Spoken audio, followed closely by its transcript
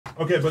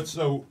Okay, but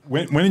so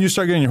when did you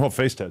start getting your whole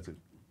face tattooed?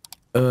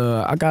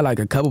 I got like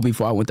a couple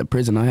before I went to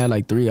prison. I had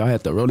like 3. I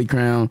had the Rolly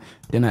Crown,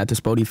 then I had the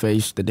Spody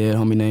Face, the dead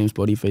homie name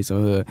Spody Face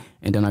on hood,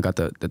 and then I got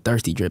the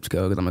thirsty drips,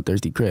 cuz I'm a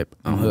thirsty crip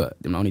on hood.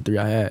 Them the only 3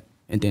 I had.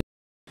 And then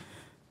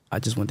I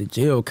just went to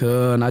jail,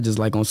 cuz, and I just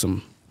like on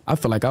some, I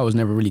feel like I was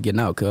never really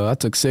getting out, cuz. I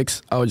took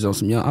 6, I was just on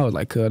some young, I was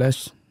like,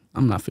 cuz,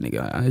 I'm not finna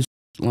get out. It's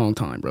a long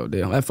time, bro.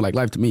 Damn, that feel like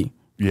life to me.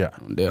 Yeah.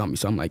 Dead homie.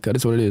 So I'm like, cuz,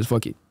 this what it is,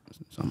 fuck it.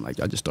 So I'm like,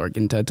 I just start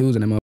getting tattoos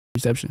and then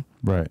reception.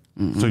 Right.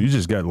 So you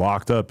just got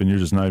locked up and you're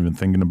just not even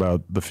thinking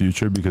about the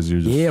future because you're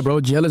just... Yeah,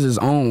 bro. Jail is its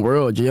own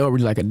world. Jail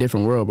really like a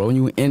different world, bro. When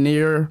you in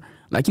there,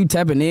 like you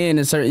tapping in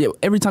and certain,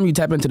 every time you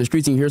tap into the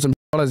streets and you hear some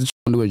all that shit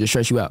gonna do is just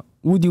stress you out.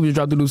 What dude just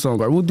dropped the new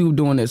song, or what dude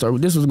doing this, or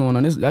this was going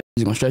on, this that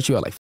is gonna stress you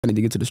out. Like I need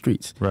to get to the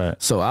streets.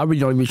 Right. So I really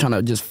don't be trying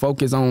to just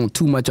focus on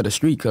too much of the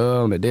street, cuz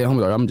on the dead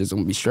homies, or I'm just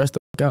gonna be stressed the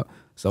fuck out.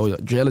 So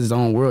jail is its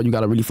own world. You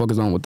gotta really focus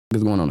on what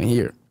is going on in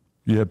here.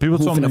 Yeah, people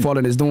told me who finna fall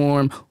in this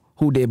dorm,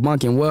 who did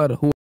bunking what,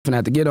 who finna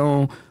have to get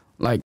on,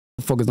 like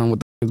focus on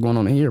what is going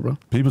on in here, bro.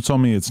 People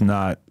told me it's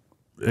not,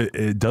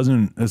 it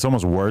doesn't, it's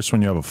almost worse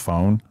when you have a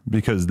phone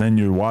because then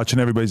you're watching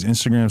everybody's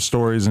Instagram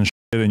stories and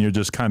shit and you're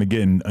just kind of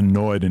getting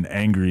annoyed and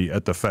angry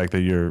at the fact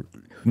that you're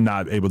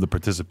not able to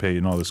participate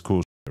in all this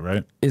cool shit,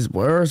 right? It's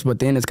worse, but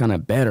then it's kind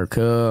of better,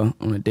 cuz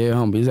on the dead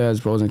homies, there's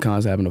pros and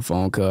cons having a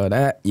phone, cuz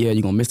that, yeah,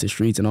 you're gonna miss the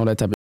streets and all that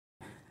type of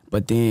shit.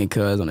 But then,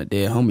 cuz on the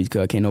dead homies,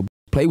 cuz can't no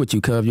play with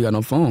you, cuz you got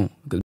no phone.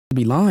 Cuz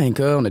be lying,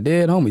 cuz on the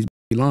dead homies.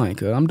 Lying,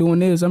 cuz I'm doing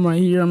this, I'm right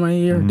here, I'm right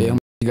here. Damn,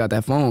 you got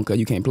that phone, cuz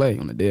you can't play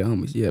on the dead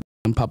homies. Yeah,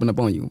 I'm popping up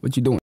on you. What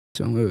you doing?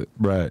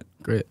 Right.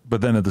 Great.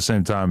 But then at the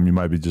same time, you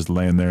might be just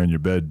laying there in your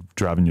bed,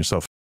 driving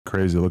yourself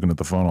crazy, looking at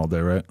the phone all day,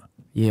 right?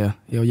 Yeah.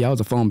 Hell yeah, I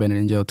was a phone bandit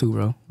in jail too,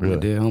 bro. Really?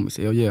 The dead homies.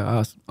 Hell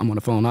yeah, I'm on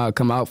the phone. I'll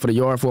come out for the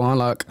yard for an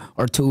unlock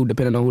or 2,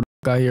 depending on who the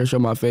fuck out here, show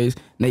my face.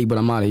 Nate, but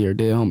I'm out of here.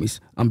 Dead homies.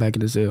 I'm back in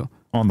the cell.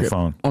 On the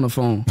phone? On the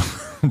phone.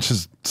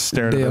 Just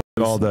staring at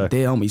it all day.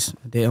 Dead homies.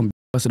 Dead homies.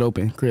 Bust it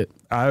open, crip.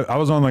 I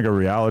was on like a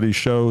reality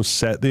show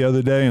set the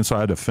other day, and so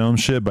I had to film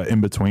shit, but in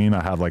between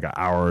I had like an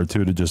hour or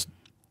 2 to just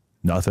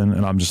nothing,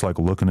 and I'm just like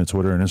looking at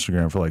Twitter and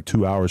Instagram for like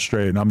 2 hours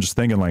straight, and I'm just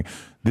thinking like,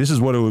 this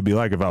is what it would be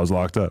like if I was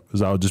locked up,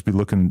 because I would just be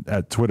looking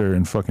at Twitter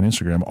and fucking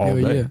Instagram all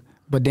day. Yeah.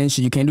 But then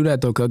shit, you can't do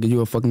that though, cuz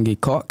you'll fucking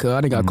get caught, cuz I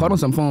done got caught on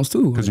some phones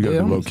too. Because you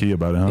gotta be low-key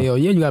about it, huh? Hell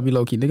yeah, you gotta be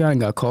low-key. Nigga, I ain't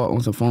got caught on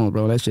some phones,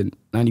 bro. That shit,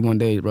 91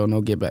 days, bro, no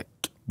get back.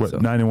 What, so,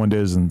 91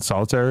 days in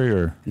solitary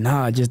or?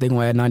 Nah, just they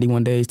gonna add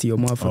 91 days to your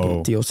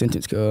motherfucking to your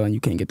sentence, cuz, and you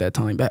can't get that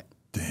time back.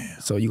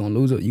 Damn. So you gonna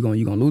lose it. You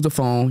gonna lose a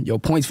phone. Your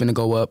points finna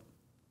go up,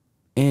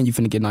 and you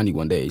finna get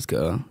 91 days,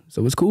 cuz.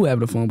 So it's cool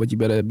having a phone, but you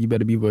better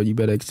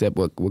accept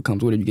what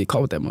comes with it. You get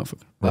caught with that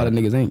motherfucker. A lot of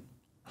niggas ain't,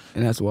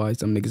 and that's why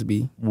some niggas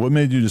be. What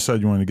made you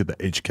decide you wanted to get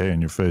the HK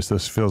in your face?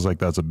 This feels like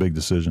that's a big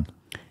decision.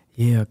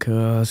 Yeah,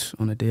 cuz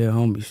on the dead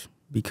homies,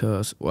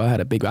 because well, I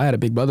had a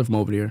big brother from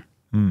over there.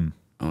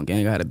 On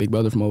gang, I had a big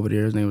brother from over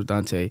there. His name was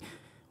Dante.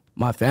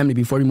 My family,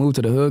 before we moved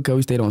to the hood, cuz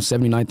we stayed on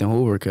 79th and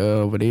Hoover, cuz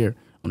over there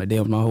on the day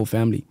of my whole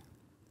family.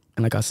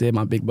 And like I said,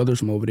 my big brother's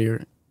from over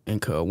there.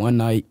 And cuz one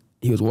night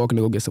he was walking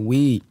to go get some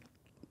weed,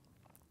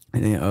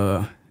 and then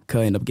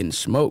cuz ended up getting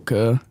smoked,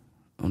 cuz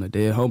on the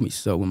dead homies.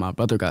 So when my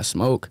brother got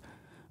smoked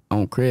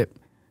on crib,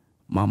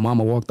 my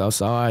mama walked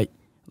outside,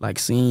 like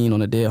seen on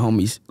the dead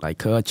homies, like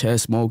cuz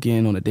chest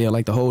smoking on the dead,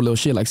 like the whole little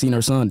shit, like seen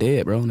her son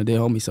dead, bro, on the dead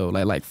homies. So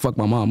like fuck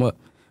my mom up.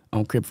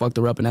 On crib fucked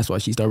her up, and that's why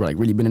she started like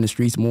really been in the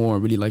streets more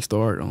and really like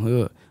started on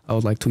hood. I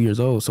was like 2 years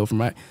old, so from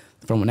when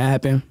that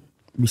happened,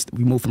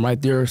 we moved from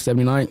right there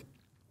 79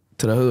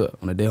 to the hood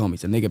on the dead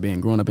homies. A nigga been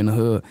growing up in the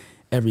hood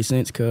ever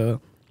since, cuz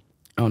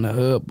on the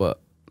hood. But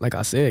like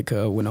I said,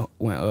 cuz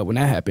when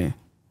that happened,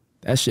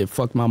 that shit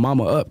fucked my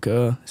mama up,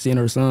 cuz seeing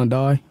her son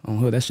die on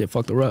hood, that shit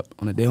fucked her up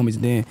on the dead homies.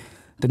 And then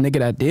the nigga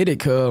that did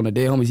it, cuz on the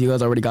dead homies, he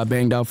was already got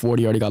banged out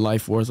 40, already got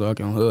life for, so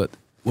on hood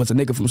was a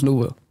nigga from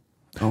Snoopville.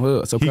 On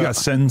hood. So he got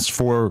sentenced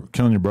for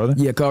killing your brother?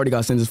 Yeah, cuz already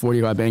got sentenced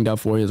 40, got banged out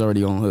 4 years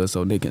already on hood.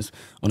 So niggas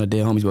on the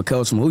dead homies. But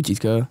cuz from Hoochie's,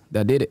 cuz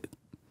that did it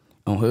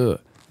on hood,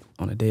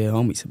 on the dead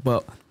homies.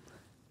 But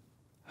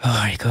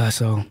alright, cuz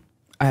so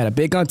I had a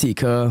big auntie,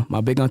 cuz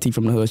my big auntie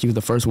from the hood. She was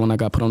the first one I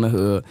got put on the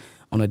hood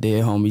on the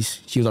dead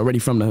homies. She was already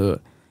from the hood,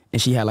 and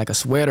she had like a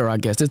sweater. I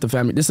guess this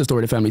is the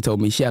story the family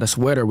told me. She had a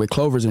sweater with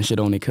clovers and shit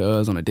on it,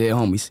 cuz on the dead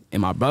homies.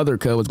 And my brother,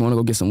 cuz was going to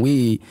go get some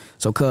weed.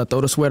 So cuz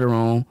throw the sweater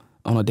on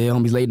the dead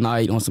homies late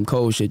night on some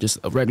cold shit, just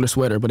a regular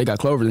sweater, but they got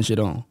clovers and shit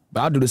on.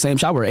 But I do the same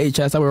shit. I wear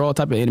H-hats, I wear all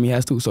type of enemy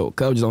hats too. So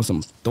cuz just on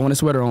some throwing a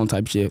sweater on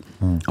type shit.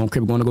 On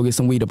crib going to go get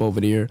some weed up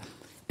over there.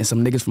 And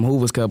some niggas from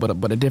Hoover's, cuz,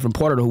 but a different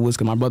part of the Hoover's,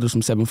 cuz my brother's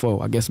from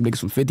 7-4. I guess some niggas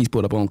from 50s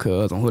put up on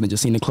cuz on hood and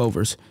just seen the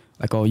clovers.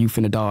 Like, oh, you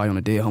finna die on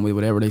the dead homie,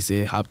 whatever they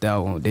said, hopped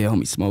out on the dead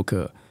homie smoke,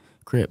 cuz.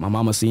 Crib. My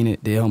mama seen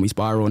it, dead homie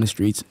spiral in the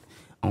streets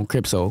on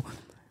crib. So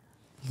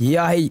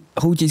yeah, I hate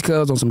Hoochie's,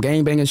 cuz, on some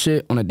gangbanging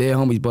shit on the dead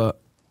homies, but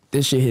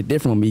this shit hit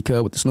different with me,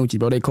 cuz, with the Snoochies,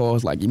 bro. They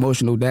caused like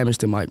emotional damage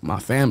to my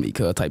family,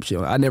 cuz, type shit.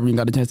 I never even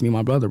got a chance to meet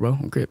my brother, bro,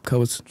 on crib,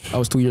 cuz I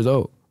was 2 years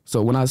old.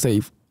 So when I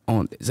say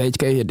on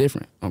HK hit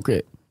different on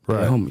crib,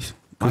 right, homies,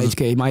 My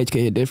HK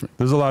hit different.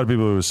 There's a lot of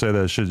people who say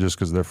that shit just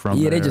because they're from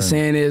Yeah, there. they just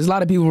saying it. There's a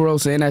lot of people bro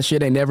saying that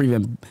shit. Ain't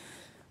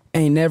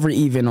never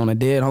even on a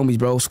dead homies,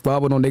 bro.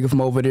 Squabbled on nigga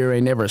from over there.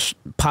 Ain't never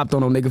popped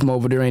on no nigga from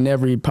over there.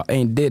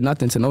 Ain't did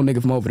nothing to no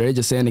nigga from over there. They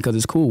just saying it because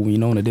it's cool. You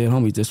know, on the dead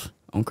homies just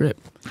on crib.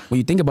 When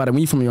you think about it,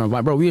 when you from your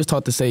environment, bro, we was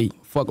taught to say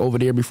fuck over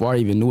there before I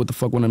even knew what the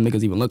fuck one of them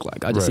niggas even looked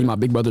like. I just see my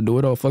big brother do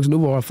it. Oh, fuck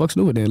Snoop, or fuck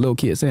Snoop, then little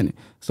kid saying it.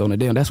 So on the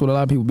damn, that's what a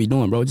lot of people be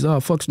doing, bro.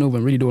 Just fuck Snoop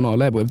and really doing all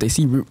that. But if they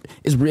see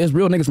it's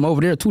real niggas from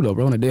over there too, though,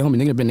 bro. On the dead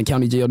homie, niggas been in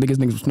county jail. Niggas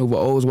from Snoop,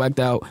 O's whacked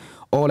out,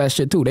 all that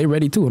shit too. They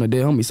ready too on the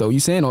dead homie. So you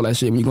saying all that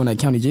shit when you go in that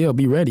county jail,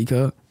 be ready,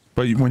 cuz.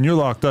 But when you're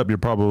locked up, you're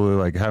probably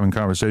like having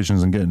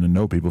conversations and getting to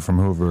know people from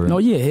Hoover. No,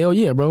 yeah, hell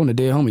yeah, bro. On the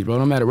dead homies, bro.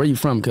 No matter where you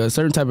from, cuz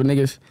certain type of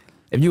niggas,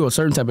 if you a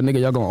certain type of nigga,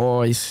 y'all gonna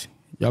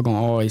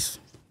always,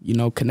 you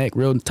know, connect.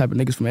 Real type of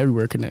niggas from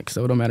everywhere connect.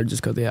 So it don't matter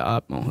just cause they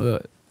op on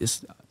hood.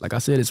 It's like I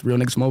said, it's real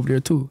niggas from over there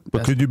too.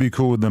 But could you be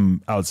cool with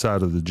them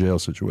outside of the jail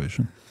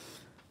situation?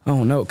 I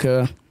don't know,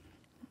 cuz.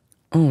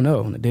 I don't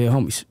know, on the dead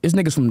homies. It's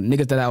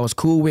niggas that I was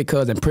cool with,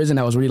 cuz in prison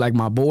that was really like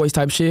my boys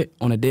type shit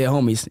on the dead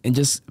homies. And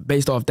just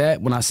based off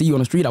that, when I see you on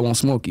the street, I won't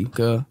smoke you,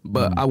 cuz.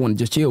 But I want to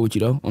just chill with you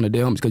though, on the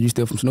dead homies, cuz you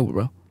still from Snoop,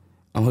 bro.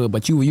 I'm hood,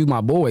 but you my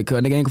boy,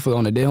 cuz. Nigga ain't gonna feel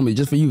on the dead homies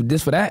just for you,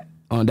 just for that.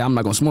 I'm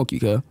not gonna smoke you,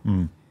 cuz.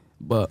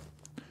 But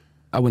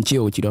I wouldn't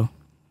chill with you though.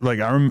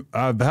 Like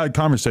I've had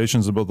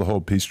conversations about the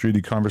whole Peace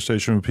Treaty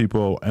conversation with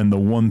people, and the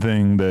one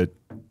thing that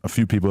a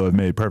few people have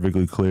made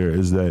perfectly clear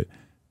is that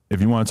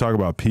if you want to talk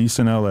about peace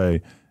in LA,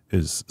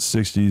 is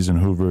 60s and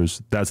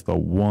Hoovers. That's the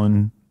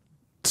one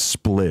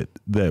split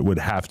that would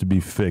have to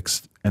be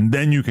fixed. And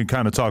then you can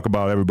kind of talk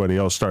about everybody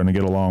else starting to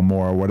get along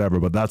more or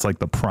whatever, but that's like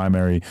the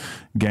primary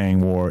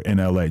gang war in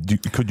LA.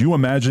 Could you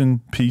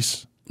imagine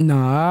peace? No,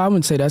 I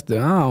wouldn't say that's I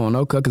don't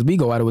know, cuz we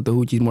go at it with the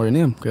hoochies more than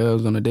them,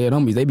 cuz on the dead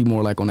homies, they be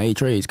more like on the 8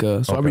 trades,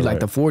 cuz. So I really like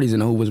the 40s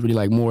and the Hoovers really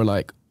like more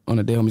like on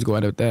the dead homies go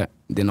at it with that.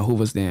 Then the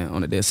Hoovers then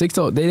on the dead 6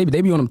 they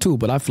be on them too,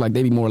 but I feel like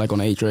they be more like on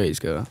the 8 trades,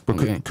 cuz.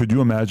 But could you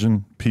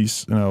imagine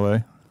peace in LA?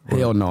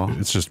 Hell no.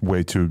 It's just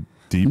way too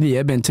deep.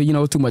 Yeah, it been too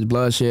much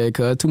bloodshed,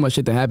 cuz. Too much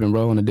shit that happened,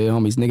 bro, on the dead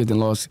homies. Niggas done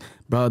lost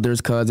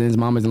brothers, cousins,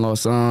 mamas done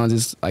lost sons.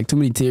 It's like too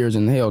many tears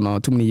and hell no,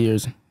 too many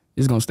years.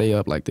 It's gonna stay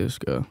up like this,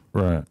 cuz.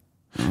 Right.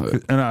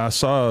 And I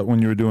saw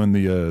when you were doing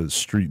the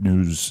street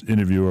news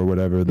interview or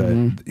whatever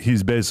that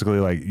he's basically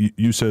like,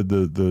 you said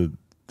the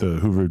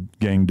Hoover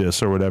gang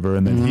diss or whatever,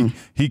 and then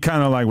he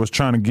kind of like was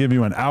trying to give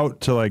you an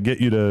out to like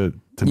get you to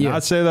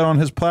not say that on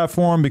his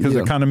platform, because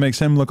it kind of makes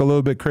him look a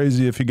little bit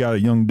crazy if he got a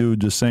young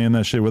dude just saying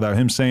that shit without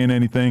him saying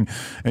anything,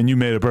 and you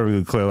made it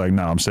perfectly clear like,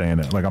 nah, I'm saying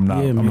it, like I'm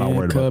not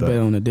worried about that.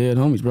 On the dead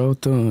homies, bro.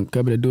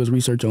 Cub to do his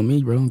research on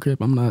me, bro.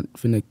 I'm not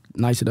finna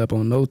nice it up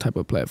on no type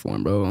of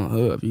platform, bro. On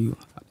Hub,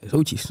 it's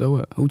hoochies, so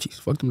what? Hoochies,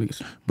 fuck them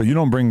niggas. But you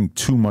don't bring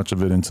too much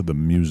of it into the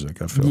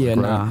music, I feel like,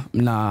 right?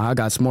 Nah, I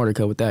got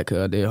smarter with that,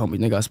 cuz dead homies.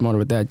 They got smarter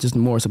with that. Just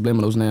more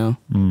subliminals now.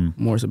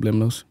 More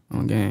subliminals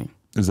on gang.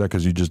 Is that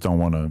because you just don't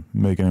want to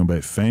make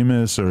anybody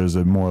famous, or is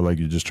it more like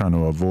you're just trying to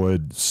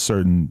avoid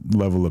certain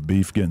level of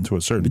beef getting to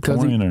a certain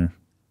point?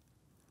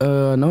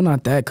 No,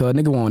 not that, cuz.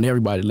 Nigga want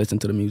everybody to listen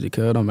to the music,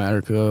 cuz. Don't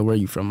matter, cuz, where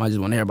you from. I just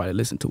want everybody to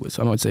listen to it.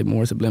 So I'm going to say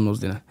more subliminals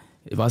than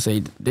if I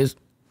say this,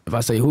 if I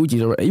say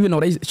hoochies, or even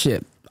though they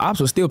shit. Ops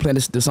was still playing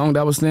the song that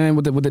I was saying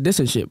with the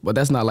dissing shit, but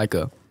that's not like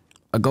a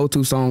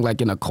go-to song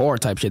like in a car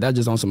type shit. That's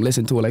just on some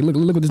listen to it. Like,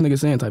 look what this nigga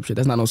saying type shit.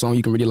 That's not no song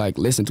you can really like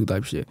listen to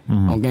type shit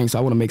on gang. So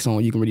I want to make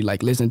song you can really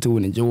like listen to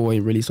and enjoy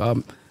and really.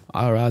 So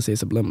I say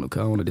subliminal,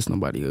 cause I don't want to diss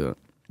nobody.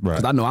 Right.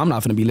 Cause I know I'm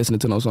not finna be listening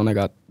to no song that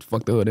got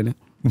fucked up in it.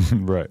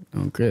 Right.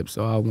 On crib.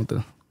 So I want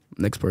the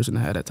next person to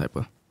have that type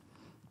of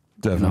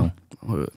definitely. You know,